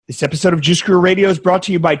This episode of Juice Guru Radio is brought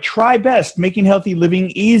to you by Try Best, making healthy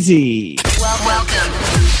living easy. Welcome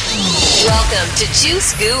to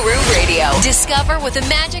Juice Guru Radio. Discover what the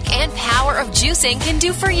magic and power of juicing can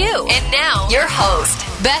do for you. And now, your host,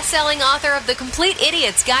 best-selling author of The Complete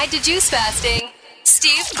Idiot's Guide to Juice Fasting,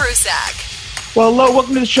 Steve Prusak. Well, hello,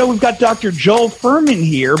 welcome to the show. We've got Dr. Joel Fuhrman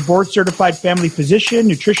here, board-certified family physician,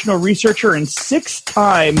 nutritional researcher, and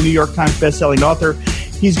 6-time New York Times best-selling author.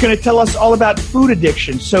 He's going to tell us all about food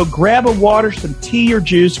addiction. So grab a water, some tea, or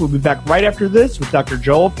juice. We'll be back right after this with Dr.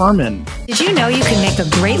 Joel Fuhrman. Did you know you can make a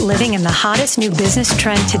great living in the hottest new business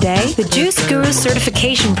trend today? The Juice Guru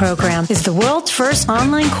Certification Program is the world's first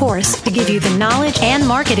online course to give you the knowledge and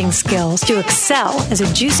marketing skills to excel as a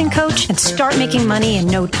juicing coach and start making money in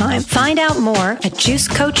no time. Find out more at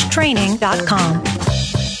juicecoachtraining.com.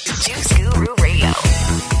 Juice Guru Radio.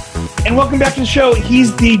 And welcome back to the show.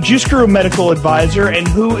 He's the Juice Guru medical advisor, and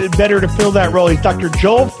who is better to fill that role? He's Dr.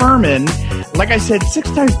 Joel Fuhrman. Like I said, 6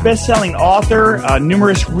 times best-selling author,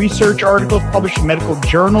 numerous research articles published in medical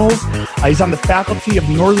journals. He's on the faculty of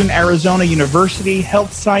Northern Arizona University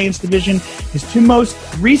Health Science Division. His 2 most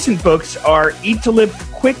recent books are Eat to Live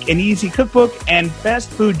Quick and Easy Cookbook and Fast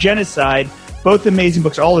Food Genocide. Both amazing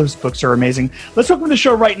books. All of his books are amazing. Let's welcome to the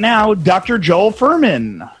show right now, Dr. Joel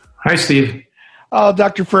Fuhrman. Hi, Steve. Oh,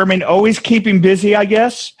 Dr. Fuhrman, always keeping busy, I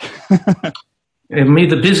guess. I'm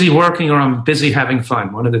either busy working or I'm busy having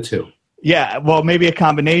fun, one of the two. Yeah, well, maybe a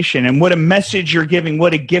combination. And what a message you're giving,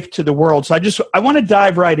 what a gift to the world. So I want to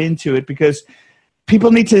dive right into it because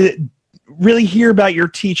people need to really hear about your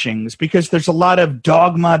teachings, because there's a lot of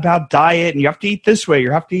dogma about diet and you have to eat this way,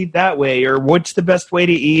 you have to eat that way, or what's the best way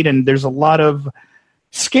to eat. And there's a lot of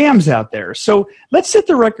scams out there. So let's set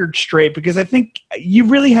the record straight, because I think you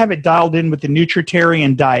really have it dialed in with the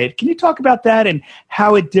nutritarian diet. Can you talk about that and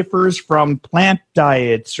how it differs from plant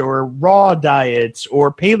diets or raw diets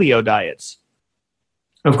or paleo diets?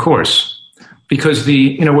 Of course, because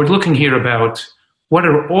we're looking here about what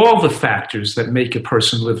are all the factors that make a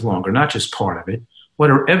person live longer, not just part of it.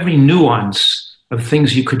 What are every nuance of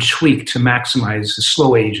things you could tweak to maximize the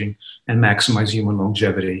slow aging and maximize human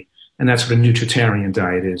longevity? And that's what a nutritarian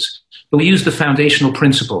diet is. But we use the foundational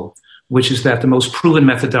principle, which is that the most proven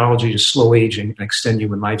methodology to slow aging and extend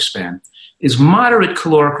human lifespan is moderate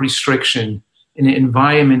caloric restriction in an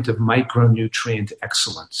environment of micronutrient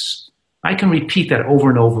excellence. I can repeat that over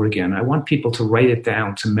and over again. I want people to write it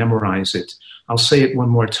down, to memorize it. I'll say it one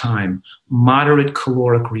more time. Moderate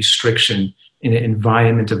caloric restriction in an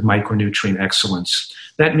environment of micronutrient excellence.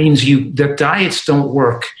 That means that diets don't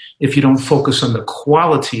work if you don't focus on the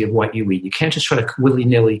quality of what you eat. You can't just try to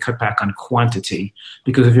willy-nilly cut back on quantity,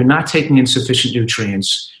 because if you're not taking in sufficient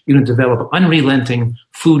nutrients, you're going to develop unrelenting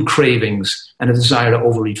food cravings and a desire to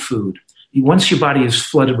overeat food. Once your body is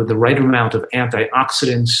flooded with the right amount of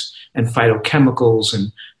antioxidants and phytochemicals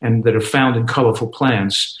and that are found in colorful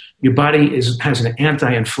plants, your body has an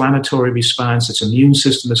anti-inflammatory response. Its immune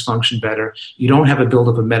system has functioned better. You don't have a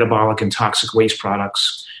buildup of metabolic and toxic waste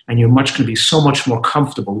products, and you're going to be so much more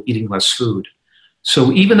comfortable eating less food.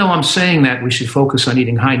 So even though I'm saying that we should focus on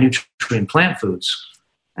eating high nutrient plant foods,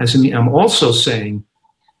 I'm also saying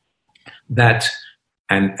that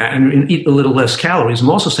and eat a little less calories. I'm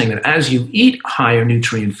also saying that as you eat higher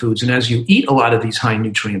nutrient foods and as you eat a lot of these high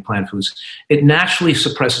nutrient plant foods, it naturally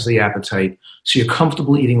suppresses the appetite, so you're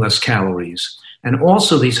comfortable eating less calories. And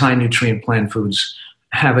also these high nutrient plant foods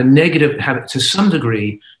have to some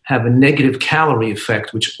degree a negative calorie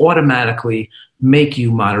effect, which automatically make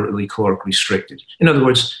you moderately caloric restricted. In other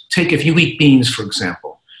words, if you eat beans, for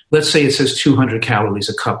example. Let's say it says 200 calories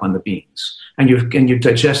a cup on the beans, and you're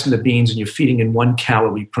digesting the beans and you're feeding in 1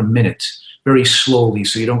 calorie per minute very slowly,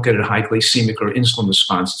 so you don't get a high glycemic or insulin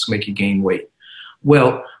response to make you gain weight.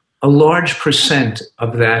 Well, a large percent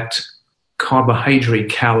of that carbohydrate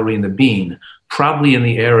calorie in the bean, probably in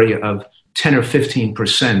the area of 10 or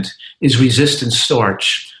 15%, is resistant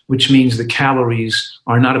starch, which means the calories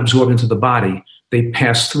are not absorbed into the body. They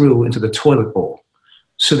pass through into the toilet bowl.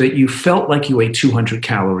 So that you felt like you ate 200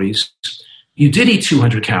 calories. You did eat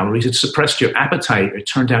 200 calories. It suppressed your appetite. It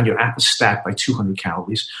turned down your appestat by 200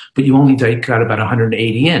 calories, but you only got about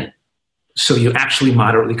 180 in. So you actually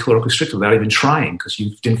moderately caloric restricted without even trying, because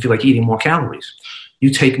you didn't feel like eating more calories.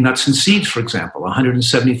 You take nuts and seeds, for example,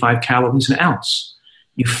 175 calories an ounce.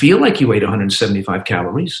 You feel like you ate 175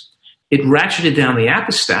 calories. It ratcheted down the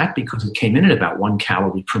appestat because it came in at about 1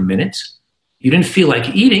 calorie per minute. You didn't feel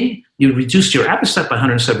like eating. You reduced your appetite by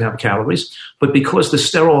 175 calories, but because the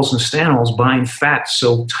sterols and stanols bind fat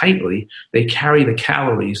so tightly, they carry the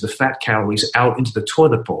fat calories, out into the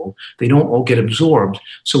toilet bowl. They don't all get absorbed,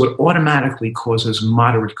 so it automatically causes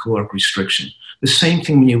moderate caloric restriction. The same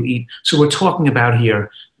thing when you eat. So we're talking about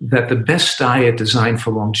here that the best diet designed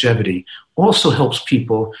for longevity also helps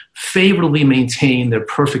people favorably maintain their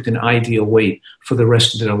perfect and ideal weight for the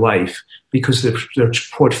rest of their life, because their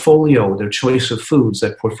portfolio, their choice of foods,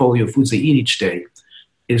 that portfolio of foods they eat each day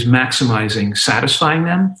is maximizing, satisfying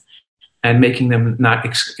them, and making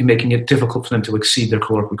it difficult for them to exceed their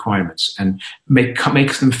caloric requirements, and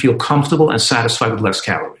makes them feel comfortable and satisfied with less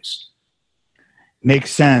calories.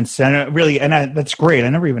 Makes sense. And that's great. I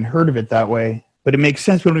never even heard of it that way, but it makes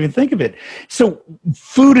sense. We don't even think of it. So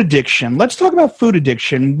food addiction, let's talk about food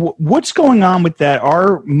addiction. What's going on with that?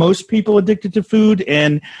 Are most people addicted to food?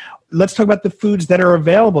 And let's talk about the foods that are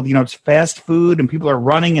available. It's fast food and people are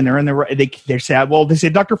running and they say,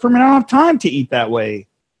 Dr. Fuhrman, I don't have time to eat that way.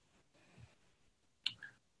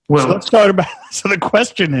 Well, so let's start about. So the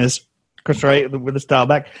question is, because with this dial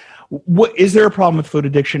back, is there a problem with food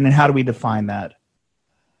addiction, and how do we define that?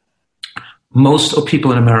 Most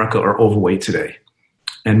people in America are overweight today,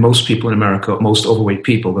 and most people in America, most overweight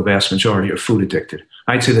people, the vast majority are food addicted.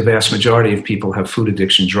 I'd say the vast majority of people have food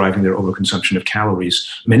addiction driving their overconsumption of calories.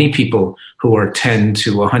 Many people who are 10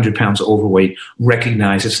 to 100 pounds overweight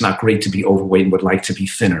recognize it's not great to be overweight and would like to be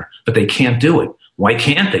thinner, but they can't do it. Why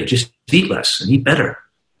can't they? Just eat less and eat better.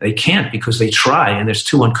 They can't because they try and it's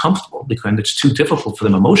too uncomfortable, because it's too difficult for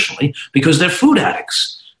them emotionally, because they're food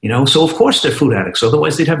addicts. So of course they're food addicts.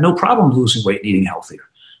 Otherwise they'd have no problem losing weight and eating healthier.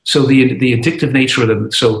 So the addictive nature of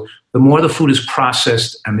them. So the more the food is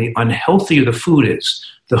processed and the unhealthier the food is,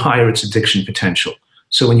 the higher its addiction potential.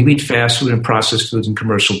 So when you eat fast food and processed foods and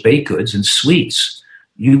commercial baked goods and sweets,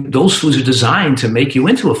 those foods are designed to make you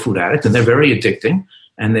into a food addict, and they're very addicting.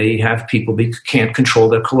 And they have people can't control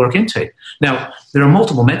their caloric intake. Now, there are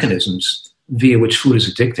multiple mechanisms via which food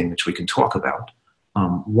is addicting, which we can talk about.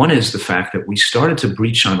 One is the fact that we started to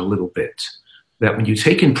breach on a little bit, that when you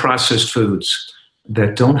take in processed foods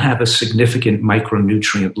that don't have a significant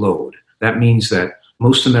micronutrient load, that means that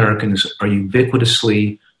most Americans are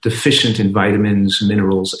ubiquitously deficient in vitamins,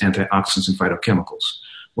 minerals, antioxidants, and phytochemicals.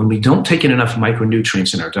 When we don't take in enough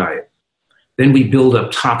micronutrients in our diet, then we build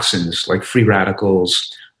up toxins like free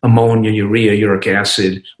radicals, ammonia, urea, uric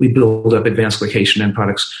acid. We build up advanced glycation end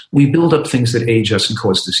products. We build up things that age us and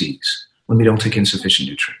cause disease when we don't take in sufficient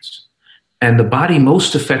nutrients. And the body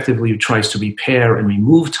most effectively tries to repair and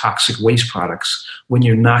remove toxic waste products when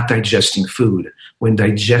you're not digesting food. When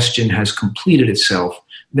digestion has completed itself,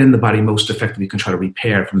 then the body most effectively can try to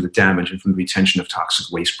repair from the damage and from the retention of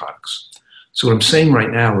toxic waste products. So what I'm saying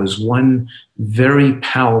right now is one very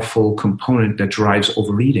powerful component that drives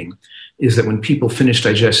overeating is that when people finish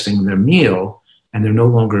digesting their meal and they're no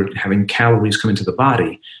longer having calories come into the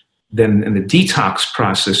body, then and the detox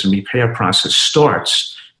process and repair process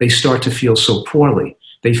starts, they start to feel so poorly.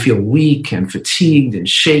 They feel weak and fatigued and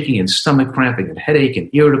shaky and stomach cramping and headache and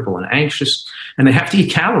irritable and anxious. And they have to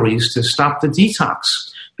eat calories to stop the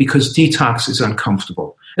detox, because detox is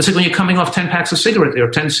uncomfortable. It's like when you're coming off 10 packs of cigarettes or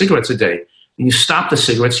 10 cigarettes a day. And you stop the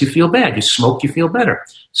cigarettes, you feel bad. You smoke, you feel better.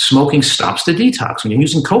 Smoking stops the detox. When you're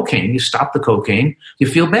using cocaine, you stop the cocaine, you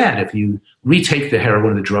feel bad. If you retake the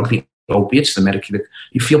heroin, the drug, the opiates, the medication,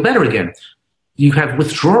 you feel better again. You have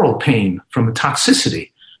withdrawal pain from the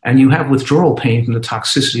toxicity, and you have withdrawal pain from the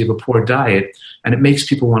toxicity of a poor diet, and it makes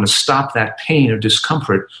people want to stop that pain or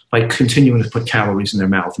discomfort by continuing to put calories in their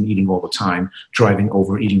mouth and eating all the time, driving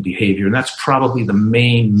overeating behavior. And that's probably the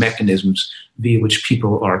main mechanisms via which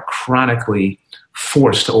people are chronically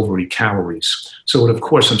forced to overeat calories. So, of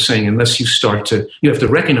course, I'm saying unless you have to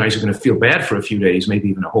recognize you're going to feel bad for a few days, maybe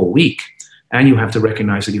even a whole week, and you have to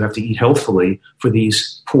recognize that you have to eat healthfully for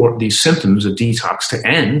these symptoms of detox to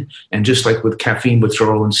end. And just like with caffeine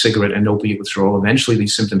withdrawal and cigarette and opiate withdrawal, eventually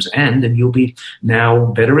these symptoms end, and you'll be now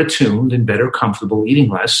better attuned and better comfortable eating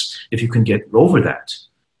less if you can get over that.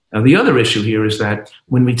 Now, the other issue here is that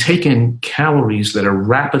when we take in calories that are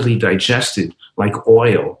rapidly digested, like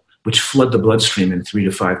oil, which flood the bloodstream in 3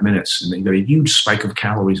 to 5 minutes, and they get a huge spike of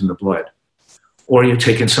calories in the blood, or you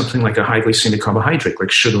take in something like a high glycemic carbohydrate,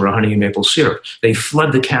 like sugar or honey and maple syrup, they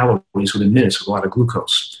flood the calories within minutes with a lot of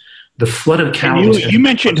glucose. The flood of calories. You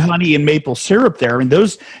mentioned honey and maple syrup there, and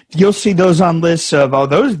those you'll see those on lists of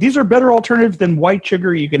these are better alternatives than white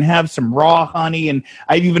sugar. You can have some raw honey, and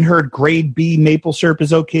I've even heard grade B maple syrup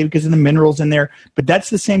is okay because of the minerals in there. But that's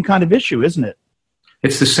the same kind of issue, isn't it?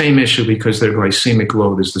 It's the same issue because their glycemic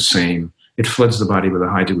load is the same. It floods the body with a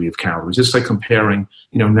high degree of calories. It's like comparing,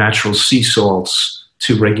 natural sea salts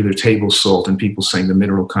to regular table salt, and people saying the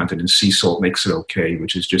mineral content in sea salt makes it okay,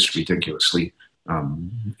 which is just ridiculously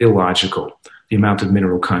illogical. The amount of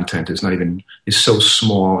mineral content is so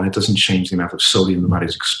small, and it doesn't change the amount of sodium the body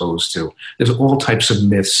is exposed to. There's all types of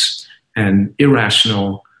myths and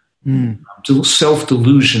irrational,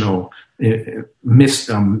 self-delusional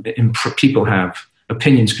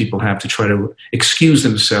opinions people have to try to excuse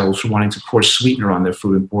themselves for wanting to pour sweetener on their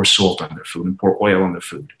food and pour salt on their food and pour oil on their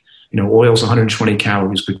food. Oil's 120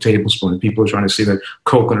 calories per tablespoon, and people are trying to say that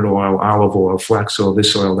coconut oil, olive oil, flax oil,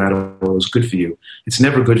 this oil, that oil is good for you. It's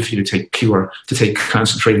never good for you to take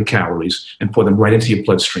concentrated calories and pour them right into your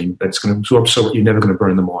bloodstream. That's going to absorb so you're never going to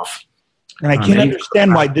burn them off. And I can't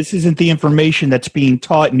understand why this isn't the information that's being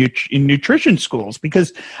taught in nutrition schools,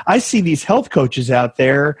 because I see these health coaches out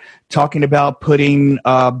there talking about putting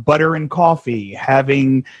butter in coffee,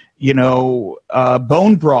 having,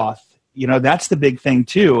 bone broth. That's the big thing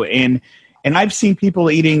too. And I've seen people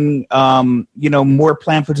eating, more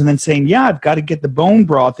plant foods and then saying, yeah, I've got to get the bone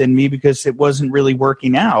broth in me because it wasn't really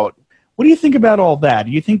working out. What do you think about all that?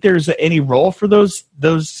 Do you think there's any role for those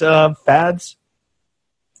fads?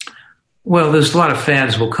 Well, there's a lot of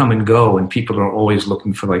fads will come and go, and people are always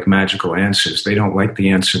looking for magical answers. They don't like the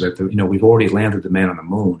answer that, we've already landed the man on the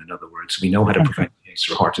moon. In other words, we know how to prevent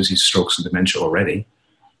cancer, heart disease, strokes, and dementia already.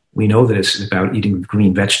 We know that it's about eating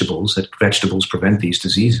green vegetables, that vegetables prevent these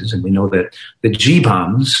diseases. And we know that the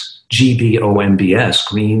G-bombs, G-B-O-M-B-S,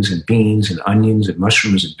 greens and beans and onions and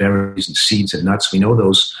mushrooms and berries and seeds and nuts, we know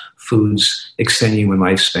those foods extend human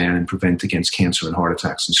lifespan and prevent against cancer and heart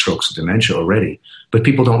attacks and strokes and dementia already. But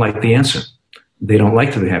people don't like the answer. They don't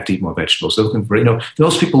like that they have to eat more vegetables. They're looking for,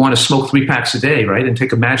 those people want to smoke 3 packs a day, right? And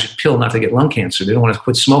take a magic pill not to get lung cancer. They don't want to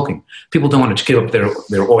quit smoking. People don't want to give up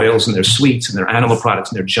their oils and their sweets and their animal products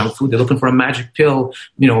and their junk food. They're looking for a magic pill,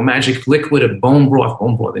 a magic liquid, a bone broth.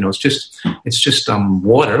 It's just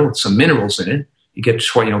water with some minerals in it. You get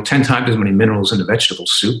 10 times as many minerals in a vegetable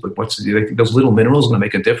soup, but they think those little minerals are going to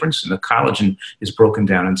make a difference? And the collagen is broken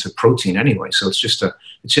down into protein anyway, so it's just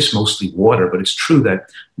mostly water. But it's true that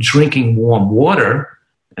drinking warm water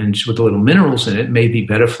and with the little minerals in it may be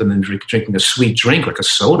better for them than drinking a sweet drink like a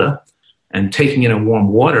soda. And taking in a warm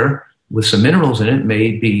water with some minerals in it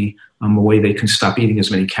may be a way they can stop eating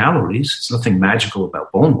as many calories. It's nothing magical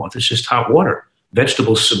about bone broth. It's just hot water.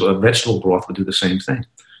 Vegetable broth would do the same thing.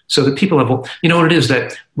 So that people have, what it is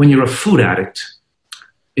that when you're a food addict,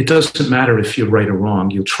 it doesn't matter if you're right or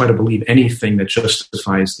wrong. You'll try to believe anything that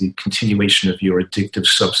justifies the continuation of your addictive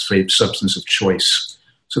substance of choice.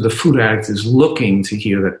 So the food addict is looking to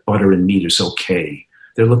hear that butter and meat is okay.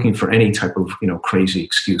 They're looking for any type of, crazy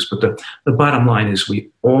excuse. But the bottom line is we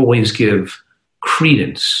always give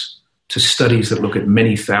credence to studies that look at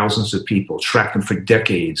many thousands of people, track them for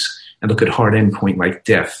decades, and look at hard endpoint like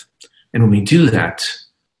death. And when we do that,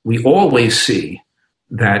 we always see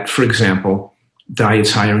that, for example, diets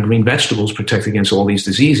higher in green vegetables protect against all these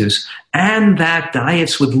diseases, and that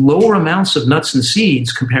diets with lower amounts of nuts and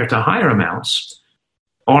seeds compared to higher amounts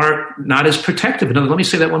are not as protective. Let me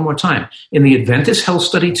say that one more time. In the Adventist Health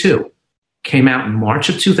Study 2, came out in March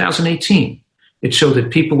of 2018, it showed that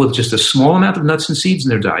people with just a small amount of nuts and seeds in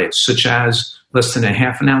their diets, such as less than a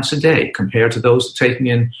half an ounce a day, compared to those taking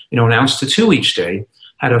in an ounce to 2 each day,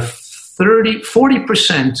 had a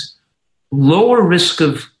 40% lower risk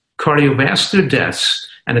of cardiovascular deaths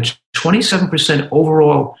and a 27%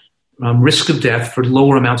 overall risk of death for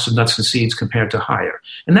lower amounts of nuts and seeds compared to higher.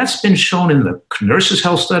 And that's been shown in the nurses'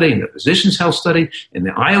 health study, in the physicians' health study, in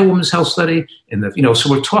the Iowa Women's Health study, so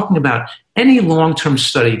we're talking about any long-term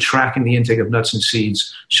study tracking the intake of nuts and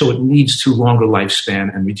seeds show it leads to longer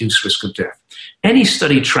lifespan and reduced risk of death. Any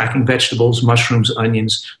study tracking vegetables, mushrooms,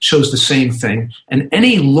 onions shows the same thing. And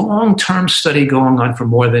any long-term study going on for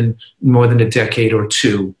more than a decade or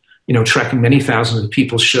two, tracking many thousands of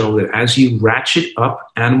people show that as you ratchet up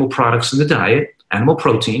animal products in the diet, animal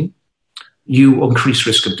protein, you increase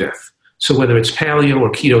risk of death. So whether it's paleo or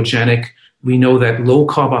ketogenic, we know that low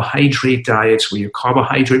carbohydrate diets where you're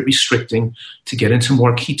carbohydrate restricting to get into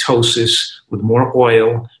more ketosis with more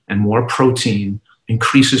oil and more protein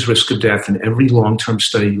increases risk of death. In every long-term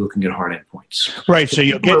study, you're looking at hard endpoints. Right. So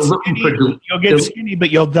you'll get skinny,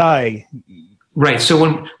 but you'll die. Right. So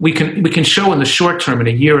when we can show in the short term, in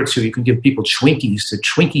a year or two, you can give people Twinkies to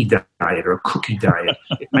Twinkie diet or a cookie diet.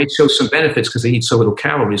 It might show some benefits because they eat so little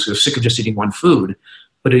calories. They're sick of just eating one food.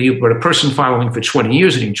 But a person following for 20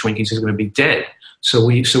 years eating Twinkies is going to be dead. So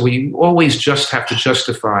we always just have to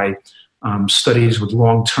justify studies with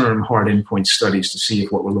long-term hard endpoint studies to see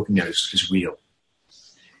if what we're looking at is real.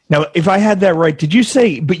 Now, if I had that right, did you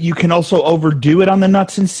say, but you can also overdo it on the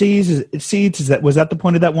nuts and seeds? Was that the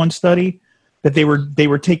point of that one study? That they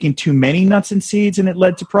were taking too many nuts and seeds and it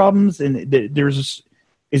led to problems? And but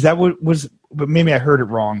maybe I heard it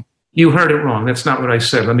wrong. You heard it wrong. That's not what I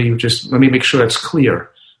said. Let me make sure that's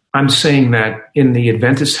clear. I'm saying that in the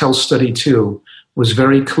Adventist Health Study 2, was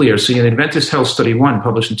very clear. See, in Adventist Health Study 1,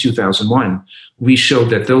 published in 2001, we showed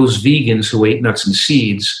that those vegans who ate nuts and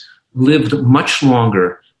seeds lived much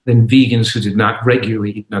longer than vegans who did not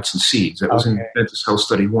regularly eat nuts and seeds. That was in Adventist Health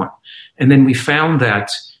Study 1. And then we found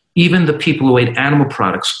that even the people who ate animal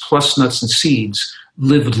products plus nuts and seeds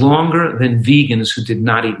lived longer than vegans who did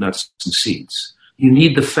not eat nuts and seeds. You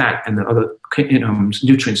need the fat and the other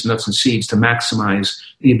nutrients, nuts and seeds, to maximize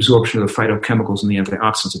the absorption of the phytochemicals and the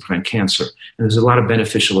antioxidants to prevent cancer. And there's a lot of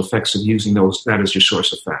beneficial effects of using that as your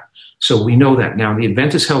source of fat. So we know that. Now, in the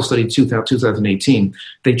Adventist Health Study 2018,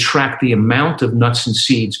 they tracked the amount of nuts and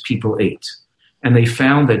seeds people ate. And they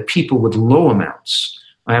found that people with low amounts,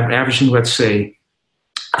 averaging, let's say,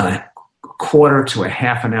 a quarter to a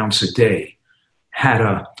half an ounce a day, had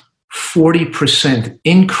a 40%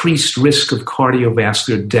 increased risk of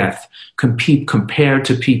cardiovascular death compared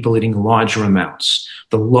to people eating larger amounts.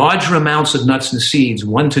 The larger amounts of nuts and seeds,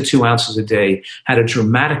 1 to 2 ounces a day, had a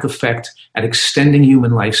dramatic effect at extending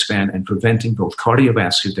human lifespan and preventing both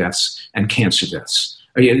cardiovascular deaths and cancer deaths.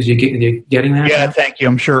 Are you getting that? Yeah, thank you.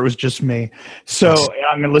 I'm sure it was just me. So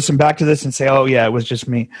I'm going to listen back to this and say, oh, yeah, it was just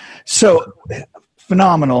me. So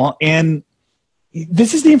phenomenal. And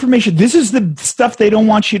this is the information. This is the stuff they don't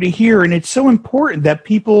want you to hear. And it's so important that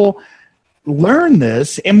people learn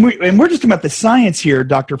this. And we're just talking about the science here,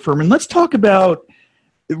 Dr. Fuhrman. Let's talk about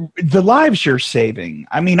the lives you're saving.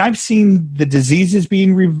 I mean, I've seen the diseases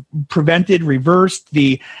being prevented, reversed,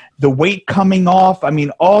 the weight coming off. I mean,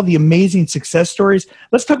 all the amazing success stories.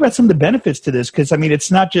 Let's talk about some of the benefits to this, because, I mean,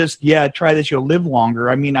 it's not just, try this, you'll live longer.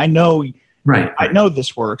 I mean, I know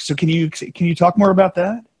this works. So can you talk more about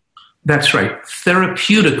that? That's right.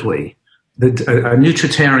 Therapeutically, a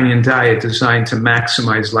nutritarian diet designed to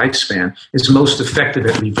maximize lifespan is most effective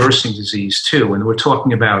at reversing disease too. And we're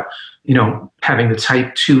talking about, having the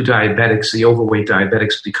type 2 diabetics, the overweight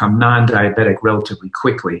diabetics, become non-diabetic relatively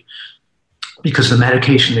quickly, because the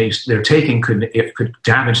medication they're taking could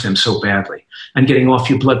damage them so badly. And getting off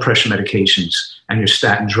your blood pressure medications and your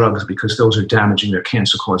statin drugs, because those are damaging, they're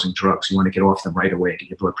cancer-causing drugs. You want to get off them right away to get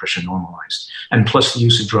your blood pressure normalized. And plus, the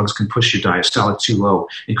use of drugs can push your diastolic too low,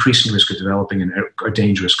 increasing risk of developing a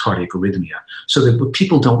dangerous cardiac arrhythmia. So that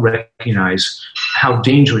people don't recognize how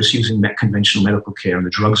dangerous using conventional medical care and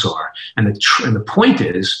the drugs are. And the point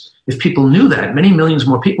is, if people knew that, many millions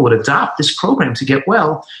more people would adopt this program to get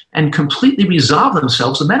well and completely resolve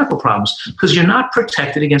themselves of medical problems, because you're not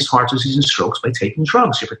protected against heart disease and strokes by taking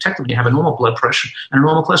drugs. You're protected when you have a normal blood pressure and a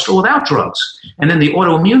normal cholesterol without drugs. And then the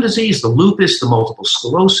autoimmune disease, the lupus, the multiple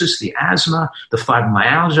sclerosis, the asthma, the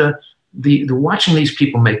fibromyalgia, the watching these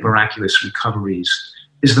people make miraculous recoveries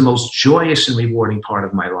is the most joyous and rewarding part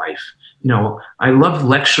of my life. I love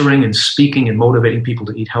lecturing and speaking and motivating people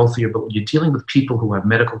to eat healthier, but when you're dealing with people who have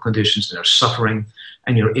medical conditions that are suffering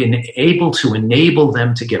and you're able to enable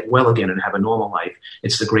them to get well again and have a normal life,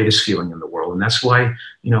 it's the greatest feeling in the world. And that's why,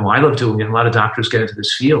 I love doing it. A lot of doctors get into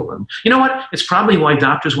this field. And you know what? It's probably why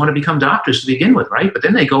doctors want to become doctors to begin with, right? But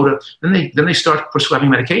then they start prescribing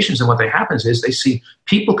medications, and what happens is they see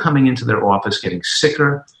people coming into their office getting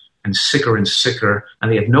sicker and sicker and sicker,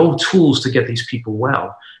 and they have no tools to get these people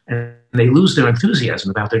well. And they lose their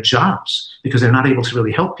enthusiasm about their jobs because they're not able to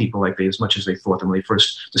really help people as much as they thought when they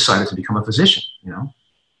first decided to become a physician,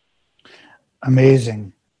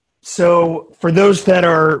 Amazing. So for those that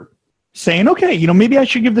are saying, okay, maybe I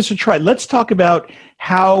should give this a try, let's talk about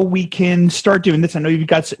how we can start doing this. I know you've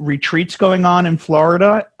got retreats going on in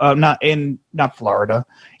Florida, not Florida,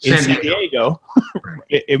 in San Diego,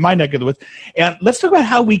 in my neck of the woods. And let's talk about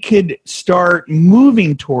how we could start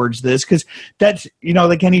moving towards this, because that's,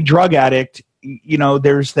 like any drug addict,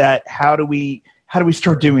 there's that, how do we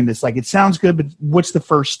start doing this? Like, it sounds good, but what's the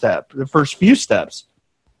first step, the first few steps?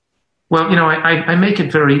 Well, I make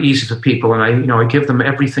it very easy for people, and I give them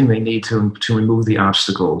everything they need to remove the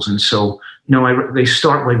obstacles. And so, they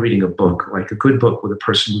start by reading a book, like a good book with a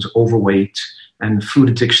person who's overweight and food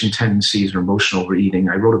addiction tendencies or emotional overeating.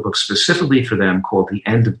 I wrote a book specifically for them called The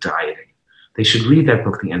End of Dieting. They should read that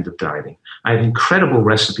book, The End of Dieting. I have incredible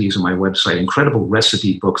recipes on my website, incredible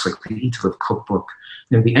recipe books like the Eat to Live cookbook.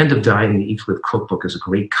 The End of Dieting and the Eat to Live cookbook is a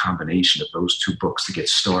great combination of those two books to get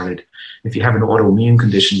started. If you have an autoimmune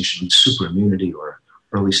condition, you should read Superimmunity or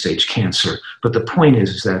Early Stage Cancer. But the point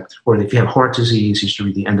is that, or if you have heart disease, you should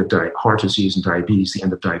read The End of Heart Disease and Diabetes, The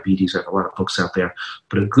End of Diabetes. I have a lot of books out there.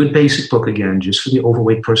 But a good basic book, again, just for the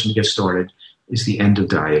overweight person to get started, is The End of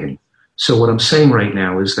Dieting. So what I'm saying right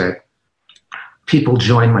now is that people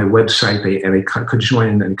join my website, they could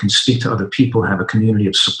join and can speak to other people, have a community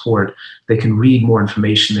of support. They can read more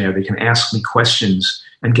information there. They can ask me questions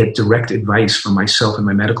and get direct advice from myself and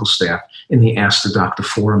my medical staff in the Ask the Doctor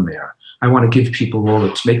forum there. I want to give people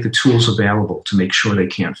make the tools available to make sure they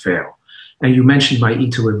can't fail. And you mentioned my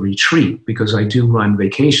Eat to Live retreat, because I do run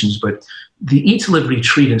vacations, but the Eat to Live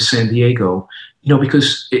retreat in San Diego,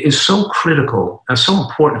 because it is so critical and so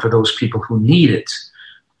important for those people who need it,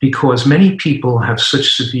 because many people have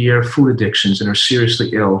such severe food addictions and are seriously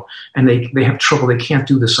ill, and they have trouble. They can't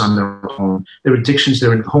do this on their own. Their addictions,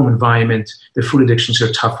 they're in the home environment, their food addictions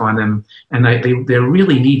are tough on them, and they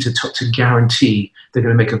really need to guarantee they're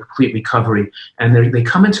going to make a complete recovery. And they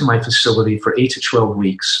come into my facility for 8 to 12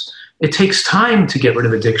 weeks. It takes time to get rid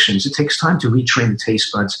of addictions. It takes time to retrain the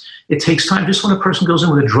taste buds. It takes time. Just when a person goes in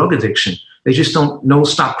with a drug addiction, they just don't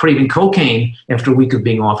stop craving cocaine after a week of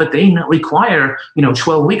being off it. They require,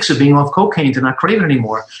 12 weeks of being off cocaine to not crave it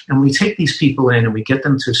anymore. And we take these people in and we get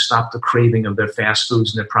them to stop the craving of their fast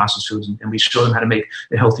foods and their processed foods, and we show them how to make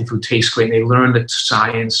the healthy food taste great. And they learn the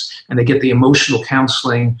science, and they get the emotional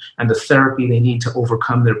counseling and the therapy they need to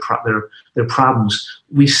overcome their problems.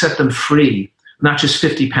 We set them free. Not just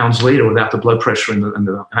 50 pounds later without the blood pressure and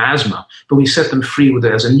the asthma, but we set them free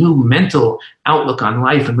as a new mental outlook on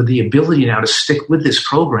life, and with the ability now to stick with this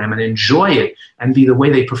program and enjoy it and be the way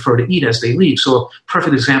they prefer to eat as they leave. So a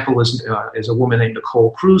perfect example is a woman named Nicole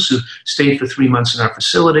Cruz, who stayed for 3 months in our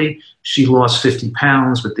facility. She lost 50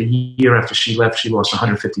 pounds, but the year after she left, she lost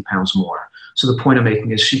 150 pounds more. So the point I'm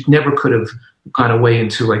making is she never could have gone away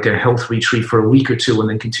into like a health retreat for a week or two and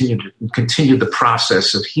then continued the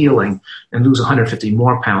process of healing and lose 150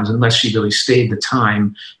 more pounds unless she really stayed the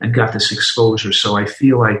time and got this exposure. So I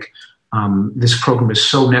feel like this program is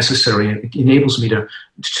so necessary, and it enables me to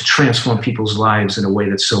transform people's lives in a way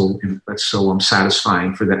that's so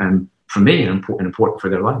satisfying for them and for me, and important for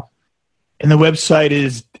their life. And the website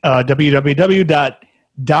is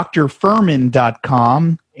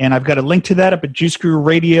www.drfuhrman.com. And I've got a link to that up at Juice Guru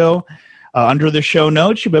Radio under the show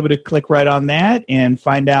notes. You'll be able to click right on that and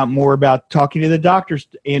find out more about talking to the doctors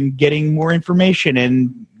and getting more information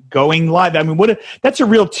and going live. I mean, that's a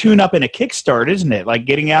real tune-up and a kickstart, isn't it? Like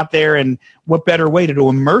getting out there, and what better way to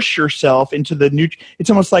immerse yourself into it's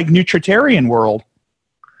almost like nutritarian world.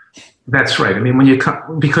 That's right. I mean, when you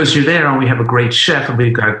come, because you're there and we have a great chef, and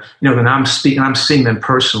we've got, then I'm seeing them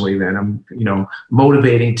personally, then I'm,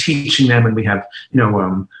 motivating, teaching them, and we have,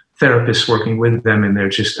 therapists working with them, and they're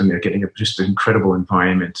getting just an incredible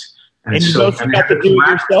environment. And you also got the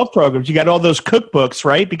do-it-yourself programs. You got all those cookbooks,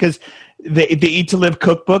 right? Because the Eat to Live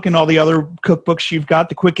cookbook and all the other cookbooks you've got,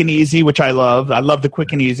 the Quick and Easy, which I love. I love the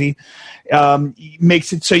Quick and Easy.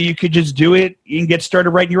 Makes it so you could just do it. You can get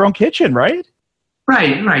started right in your own kitchen, right?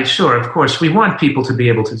 Right, sure. Of course, we want people to be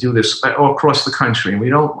able to do this all across the country, and we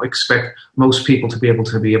don't expect most people to be able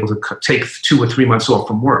to take 2 or 3 months off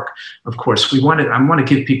from work. Of course, I want to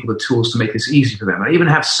give people the tools to make this easy for them. I even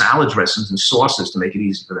have salad dressings and sauces to make it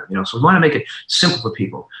easy for them. So we want to make it simple for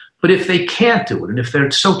people. But if they can't do it, and if they're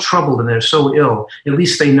so troubled and they're so ill, at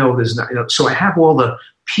least they know there's not. So I have all the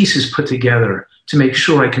pieces put together to make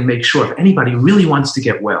sure if anybody really wants to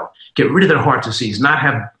get well, get rid of their heart disease, not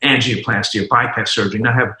have angioplasty or bypass surgery,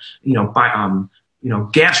 not have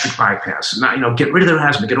gastric bypass, not get rid of their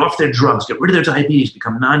asthma, get off their drugs, get rid of their diabetes,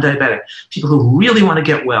 become non-diabetic. People who really want to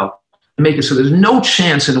get well, make it so there's no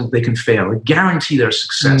chance they can fail. I guarantee their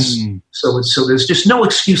success. So there's just no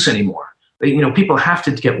excuse anymore. People have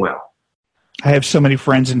to get well. I have so many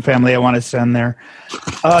friends and family I want to send there.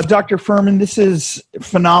 Dr. Fuhrman, this is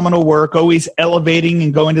phenomenal work, always elevating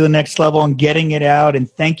and going to the next level and getting it out, and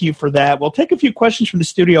thank you for that. We'll take a few questions from the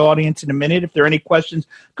studio audience in a minute. If there are any questions,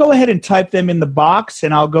 go ahead and type them in the box,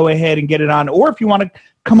 and I'll go ahead and get it on. Or if you want to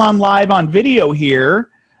come on live on video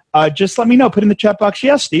here, just let me know. Put in the chat box,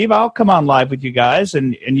 yes, Steve, I'll come on live with you guys,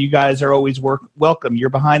 and you guys are always welcome.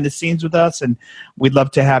 You're behind the scenes with us, and we'd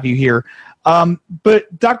love to have you here.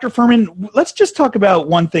 But Dr. Fuhrman, let's just talk about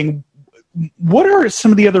one thing. What are some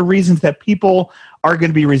of the other reasons that people are going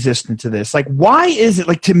to be resistant to this? Like, why is it,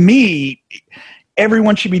 like, to me,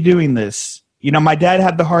 everyone should be doing this? My dad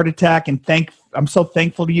had the heart attack, and I'm so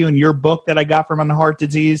thankful to you and your book that I got from him on the heart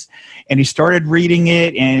disease. And he started reading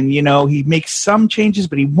it, and, he makes some changes,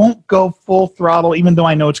 but he won't go full throttle, even though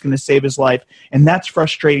I know it's going to save his life. And that's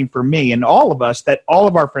frustrating for me and all of us, that all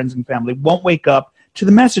of our friends and family won't wake up to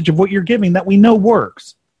the message of what you're giving that we know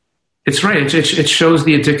works. It's right. It shows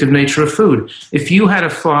the addictive nature of food. If you had a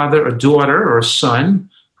father, a daughter, or a son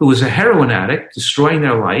who was a heroin addict, destroying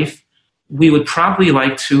their life, we would probably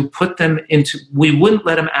like to put them we wouldn't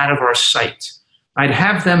let them out of our sight. I'd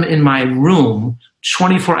have them in my room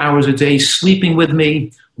 24 hours a day, sleeping with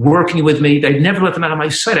me, working with me. I'd never let them out of my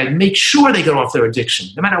sight. I'd make sure they got off their addiction.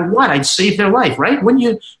 No matter what, I'd save their life, right?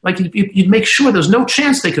 You'd make sure there's no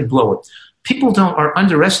chance they could blow it. people are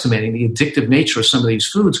underestimating the addictive nature of some of these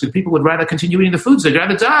foods, because people would rather continue eating the foods. They'd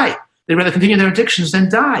rather die. They'd rather continue their addictions than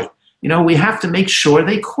die. We have to make sure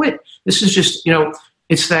they quit. This is just,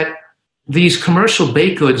 it's that these commercial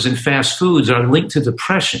baked goods and fast foods are linked to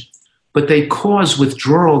depression, but they cause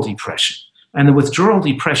withdrawal depression. And the withdrawal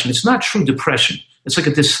depression, it's not true depression. It's like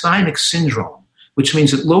a dysthymic syndrome, which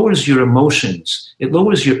means it lowers your emotions, it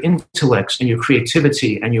lowers your intellect and your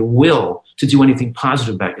creativity and your will to do anything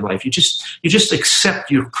positive about your life. You just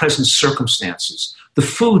accept your present circumstances. The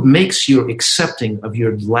food makes you accepting of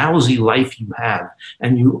your lousy life you have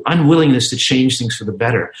and your unwillingness to change things for the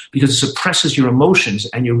better, because it suppresses your emotions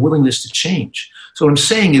and your willingness to change. So what I'm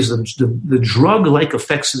saying is the drug-like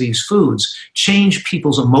effects of these foods change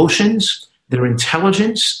people's emotions, their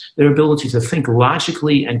intelligence, their ability to think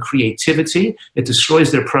logically and creativity. It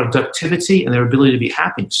destroys their productivity and their ability to be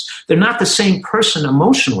happiness. They're not the same person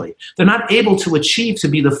emotionally. They're not able to achieve to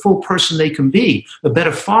be the full person they can be, a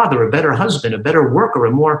better father, a better husband, a better worker,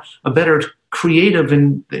 a better creative,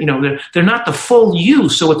 and they're not the full you.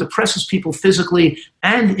 So it depresses people physically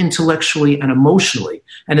and intellectually and emotionally.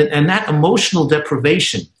 And that emotional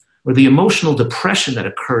deprivation, or the emotional depression that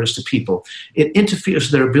occurs to people, it interferes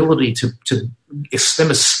with their ability to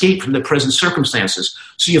them escape from their present circumstances.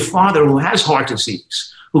 So your father, who has heart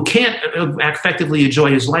disease, who can't effectively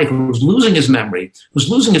enjoy his life, who's losing his memory, who's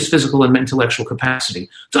losing his physical and intellectual capacity,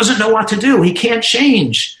 doesn't know what to do. He can't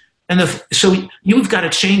change. So you've got to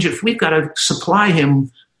change it. We've got to supply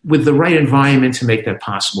him with the right environment to make that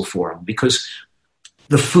possible for him, because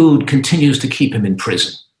the food continues to keep him in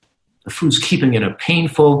prison. The food's keeping him in a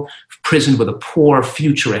painful prison with a poor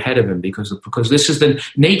future ahead of him, because this is the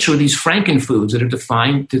nature of these frankenfoods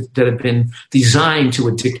that have been designed to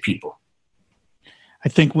addict people. I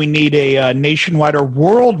think we need a nationwide or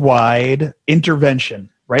worldwide intervention,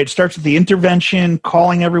 right? It starts with the intervention,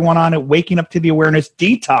 calling everyone on it, waking up to the awareness,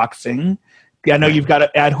 detoxing. I know you've got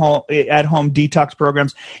at-home detox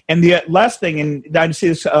programs. And the last thing, and I see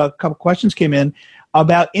this, a couple questions came in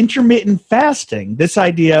about intermittent fasting. This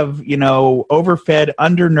idea of, overfed,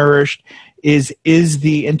 undernourished, is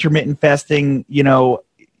the intermittent fasting,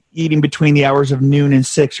 eating between the hours of noon and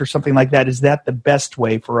 6 or something like that, is that the best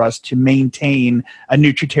way for us to maintain a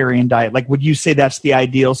nutritarian diet? Like, would you say that's the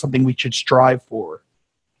ideal, something we should strive for?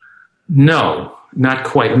 No, not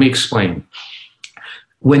quite. Let me explain.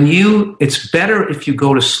 It's better if you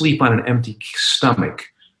go to sleep on an empty stomach.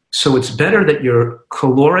 So it's better that your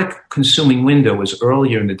caloric consuming window is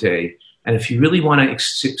earlier in the day. And if you really want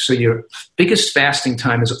to, so your biggest fasting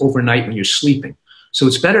time is overnight when you're sleeping. So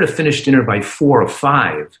it's better to finish dinner by 4 or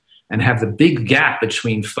 5 and have the big gap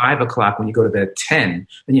between 5 o'clock when you go to bed at 10.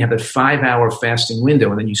 Then you have that 5-hour fasting window,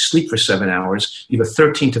 and then you sleep for 7 hours. You have a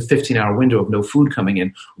 13 to 15-hour window of no food coming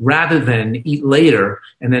in, rather than eat later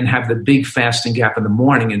and then have the big fasting gap in the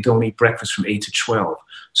morning and don't eat breakfast from 8 to 12.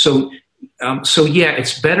 So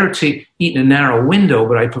it's better to eat in a narrow window,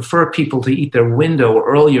 but I prefer people to eat their window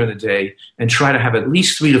earlier in the day and try to have at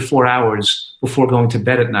least 3 to 4 hours before going to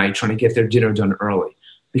bed at night, trying to get their dinner done early,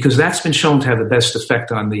 because that's been shown to have the best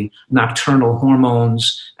effect on the nocturnal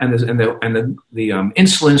hormones and the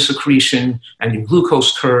insulin secretion and your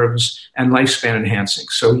glucose curves and lifespan enhancing.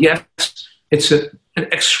 So yes, it's an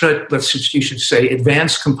extra, you should say,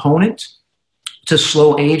 advanced component to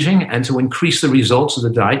slow aging and to increase the results of the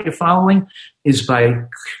diet you're following, is by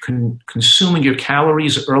consuming your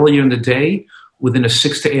calories earlier in the day within a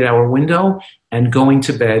 6 to 8 hour window and going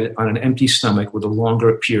to bed on an empty stomach with a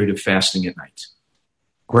longer period of fasting at night.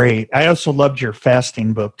 Great. I also loved your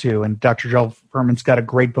fasting book too. And Dr. Joel Fuhrman's got a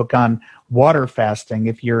great book on water fasting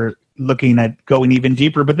if you're looking at going even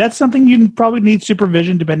deeper. But that's something you probably need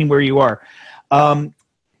supervision depending where you are.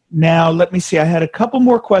 Now, let me see. I had a couple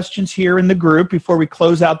more questions here in the group before we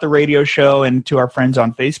close out the radio show, and to our friends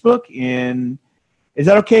on Facebook. Is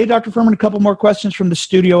that okay, Dr. Fuhrman? A couple more questions from the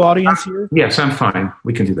studio audience here? Yes, I'm fine.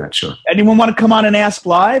 We can do that, sure. Anyone want to come on and ask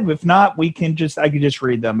live? If not, I can just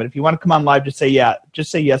read them. But if you want to come on live, just say yeah.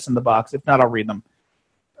 Just say yes in the box. If not, I'll read them.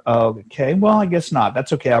 Okay. Well, I guess not.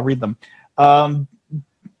 That's okay. I'll read them.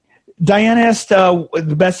 Diane asked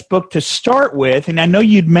the best book to start with, and I know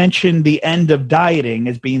you'd mentioned The End of Dieting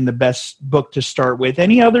as being the best book to start with.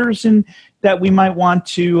 Any others that we might want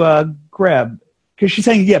to grab? Because she's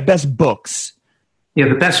saying, best books. Yeah,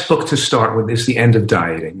 the best book to start with is The End of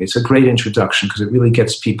Dieting. It's a great introduction because it really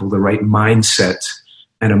gets people the right mindset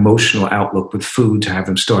and emotional outlook with food to have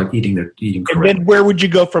them start eating correctly. And then where would you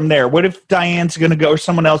go from there? What if Diane's going to go, or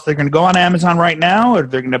someone else, they're going to go on Amazon right now, or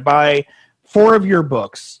they're going to buy 4 of your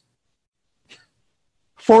books?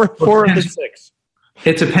 Four of the 6.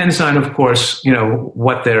 It depends on, of course,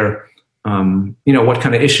 what their what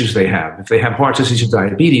kind of issues they have. If they have heart disease or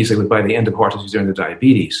diabetes, they would buy the End of Heart Disease during the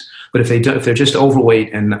diabetes. But if they're just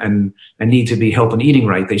overweight and need to be help in eating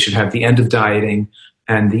right, they should have the End of Dieting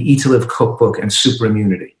and the Eat to Live Cookbook and Super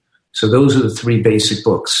Immunity. So those are the three basic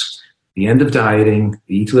books: the End of Dieting,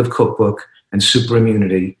 the Eat to Live Cookbook, and Super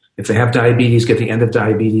Immunity. If they have diabetes, get the End of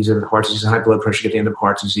Diabetes. If they have heart disease and high blood pressure, get the End of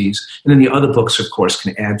Heart Disease. And then the other books, of course,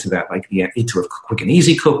 can add to that, like the Eat to Live Quick and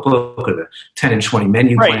Easy Cookbook or the 10 and 20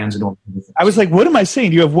 menu plans and all. I was like, what am I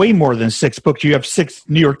saying? You have way more than 6 books. You have 6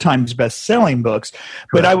 New York Times best-selling books.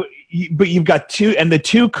 But but you've got 2, and the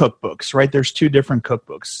 2 cookbooks, right? There's 2 different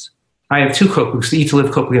cookbooks. I have 2 cookbooks, the Eat to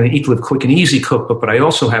Live Cookbook and the Eat to Live Quick and Easy Cookbook, but I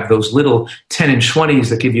also have those little 10 and 20s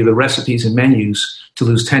that give you the recipes and menus to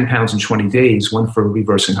lose 10 pounds in 20 days, one for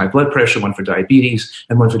reversing high blood pressure, one for diabetes,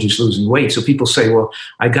 and one for just losing weight. So people say, well,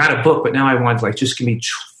 I got a book, but now I want, just give me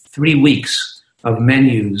 3 weeks of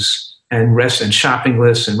menus and shopping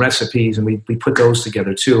lists and recipes, and we put those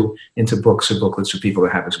together, too, into books or booklets for people to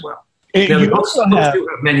have as well. The books do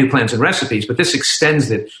have menu plans and recipes, but this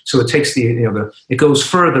extends it, so it takes it goes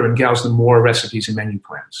further and gives them more recipes and menu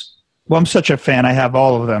plans. Well, I'm such a fan. I have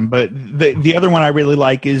all of them, but the other one I really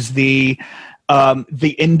like is the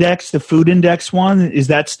index, the food index one. Is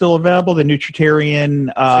that still available? The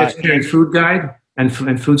Nutritarian food guide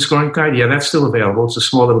and food scoring guide. Yeah, that's still available. It's a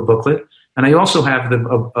small little booklet. And I also have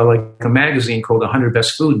a magazine called the 100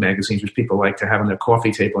 Best Food Magazines, which people like to have on their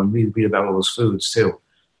coffee table and read about all those foods too.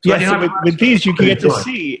 So with these, you can get to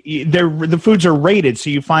see the foods are rated, so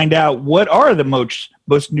you find out what are the most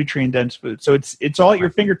nutrient-dense foods. So it's all at your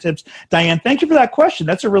fingertips. Diane, thank you for that question.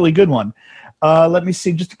 That's a really good one. Let me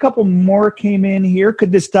see. Just a couple more came in here.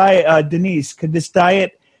 Denise, could this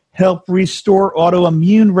diet help restore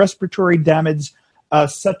autoimmune respiratory damage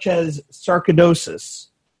such as sarcoidosis?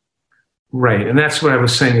 Right, and that's what I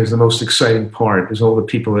was saying is the most exciting part, is all the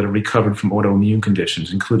people that have recovered from autoimmune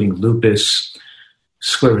conditions, including lupus,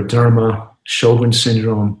 scleroderma, Sjogren's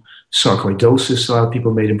syndrome, sarcoidosis. A lot of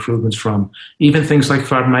people made improvements from, even things like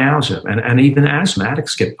fibromyalgia, and even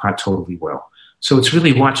asthmatics get totally well. So it's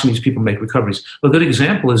really watching these people make recoveries. A good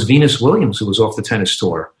example is Venus Williams, who was off the tennis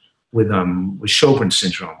tour with Sjogren's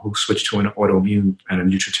syndrome, who switched to an autoimmune and a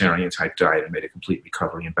nutritarian type diet and made a complete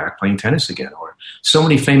recovery and back playing tennis again. Or so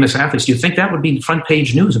many famous athletes. You think that would be front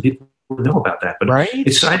page news and people would know about that? But right?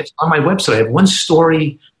 It's on my website. I have one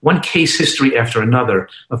story, one case history after another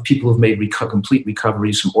of people who've made complete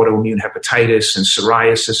recoveries from autoimmune hepatitis and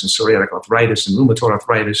psoriasis and psoriatic arthritis and rheumatoid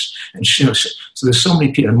arthritis. And so there's so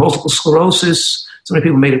many people, and multiple sclerosis. So many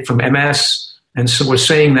people made it from MS. And so we're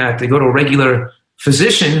saying that they go to a regular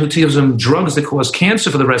physician who gives them drugs that cause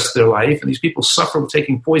cancer for the rest of their life, and these people suffer with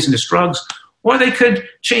taking poisonous drugs, or they could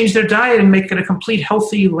change their diet and make it a complete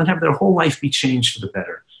healthy and have their whole life be changed for the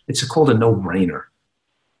better. It's called a no-brainer.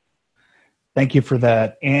 Thank you for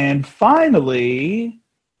that. And finally,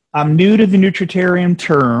 I'm new to the nutritarian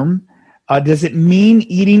term. Does it mean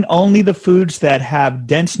eating only the foods that have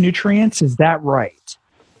dense nutrients? Is that right?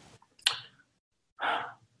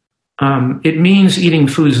 It means eating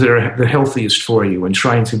foods that are the healthiest for you and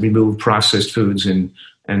trying to remove processed foods and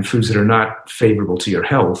foods that are not favorable to your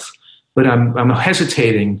health. But I'm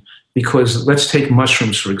hesitating because let's take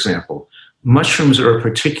mushrooms, for example. Mushrooms are a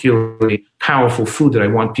particularly powerful food that I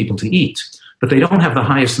want people to eat, but they don't have the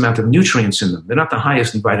highest amount of nutrients in them. They're not the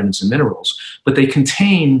highest in vitamins and minerals, but they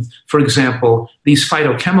contain, for example, these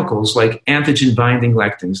phytochemicals like antigen-binding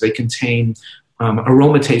lectins. They contain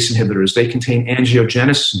aromatase inhibitors. They contain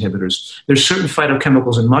angiogenesis inhibitors. There's certain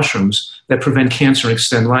phytochemicals in mushrooms that prevent cancer and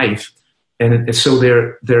extend life. And so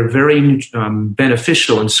they're very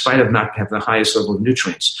beneficial in spite of not having the highest level of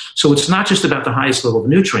nutrients. So it's not just about the highest level of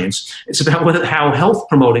nutrients. It's about how health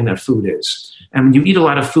promoting that food is. And when you eat a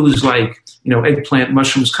lot of foods like, eggplant,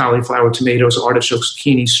 mushrooms, cauliflower, tomatoes, artichokes,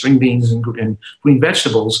 zucchini, string beans, and green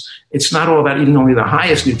vegetables, it's not all about eating only the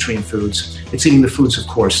highest nutrient foods. It's eating the foods, of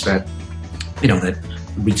course, that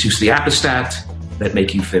reduce the appetite,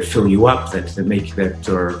 that fill you up, that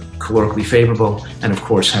are calorically favorable, and of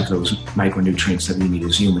course have those micronutrients that we need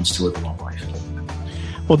as humans to live a long life.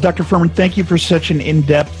 Well, Dr. Fuhrman, thank you for such an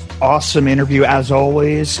in-depth, awesome interview as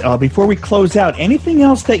always. Before we close out, anything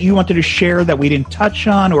else that you wanted to share that we didn't touch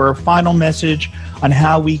on, or a final message on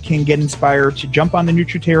how we can get inspired to jump on the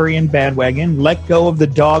nutritarian bandwagon, let go of the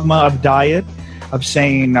dogma of diet, of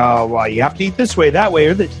saying, well, you have to eat this way, that way,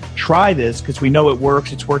 or try this because we know it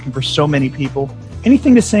works. It's working for so many people.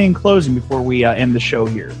 Anything to say in closing before we end the show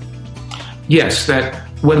here? Yes, that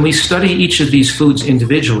when we study each of these foods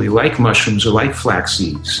individually, like mushrooms or like flax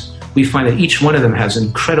seeds, we find that each one of them has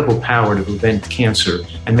incredible power to prevent cancer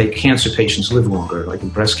and make cancer patients live longer, like in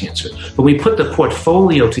breast cancer. But we put the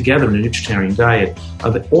portfolio together in a nutritarian diet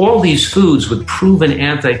of all these foods with proven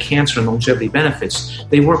anti-cancer and longevity benefits.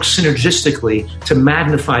 They work synergistically to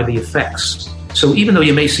magnify the effects. So even though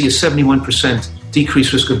you may see a 71%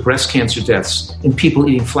 decreased risk of breast cancer deaths in people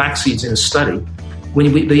eating flax seeds in a study,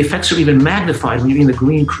 the effects are even magnified when you're eating the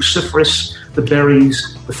green cruciferous, the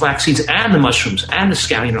berries, the flax seeds, and the mushrooms, and the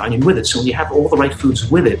scallion or onion with it. So when you have all the right foods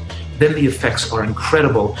with it, then the effects are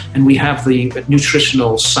incredible. And we have the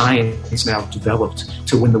nutritional science now developed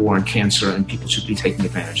to win the war on cancer, and people should be taking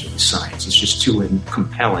advantage of the science. It's just too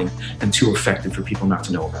compelling and too effective for people not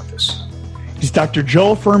to know about this. He's Dr.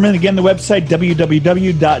 Joel Fuhrman. Again, the website,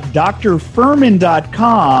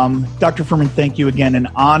 www.drfuhrman.com. Dr. Fuhrman, thank you again. An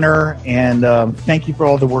honor, and thank you for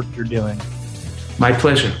all the work you're doing. My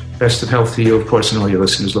pleasure. Best of health to you, of course, and all your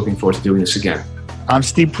listeners. Looking forward to doing this again. I'm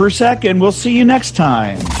Steve Prusek, and we'll see you next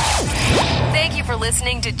time. Thank you for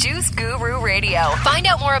listening to Juice Guru Radio. Find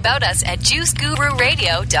out more about us at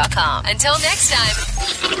juicegururadio.com. Until next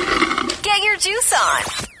time, get your juice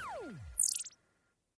on.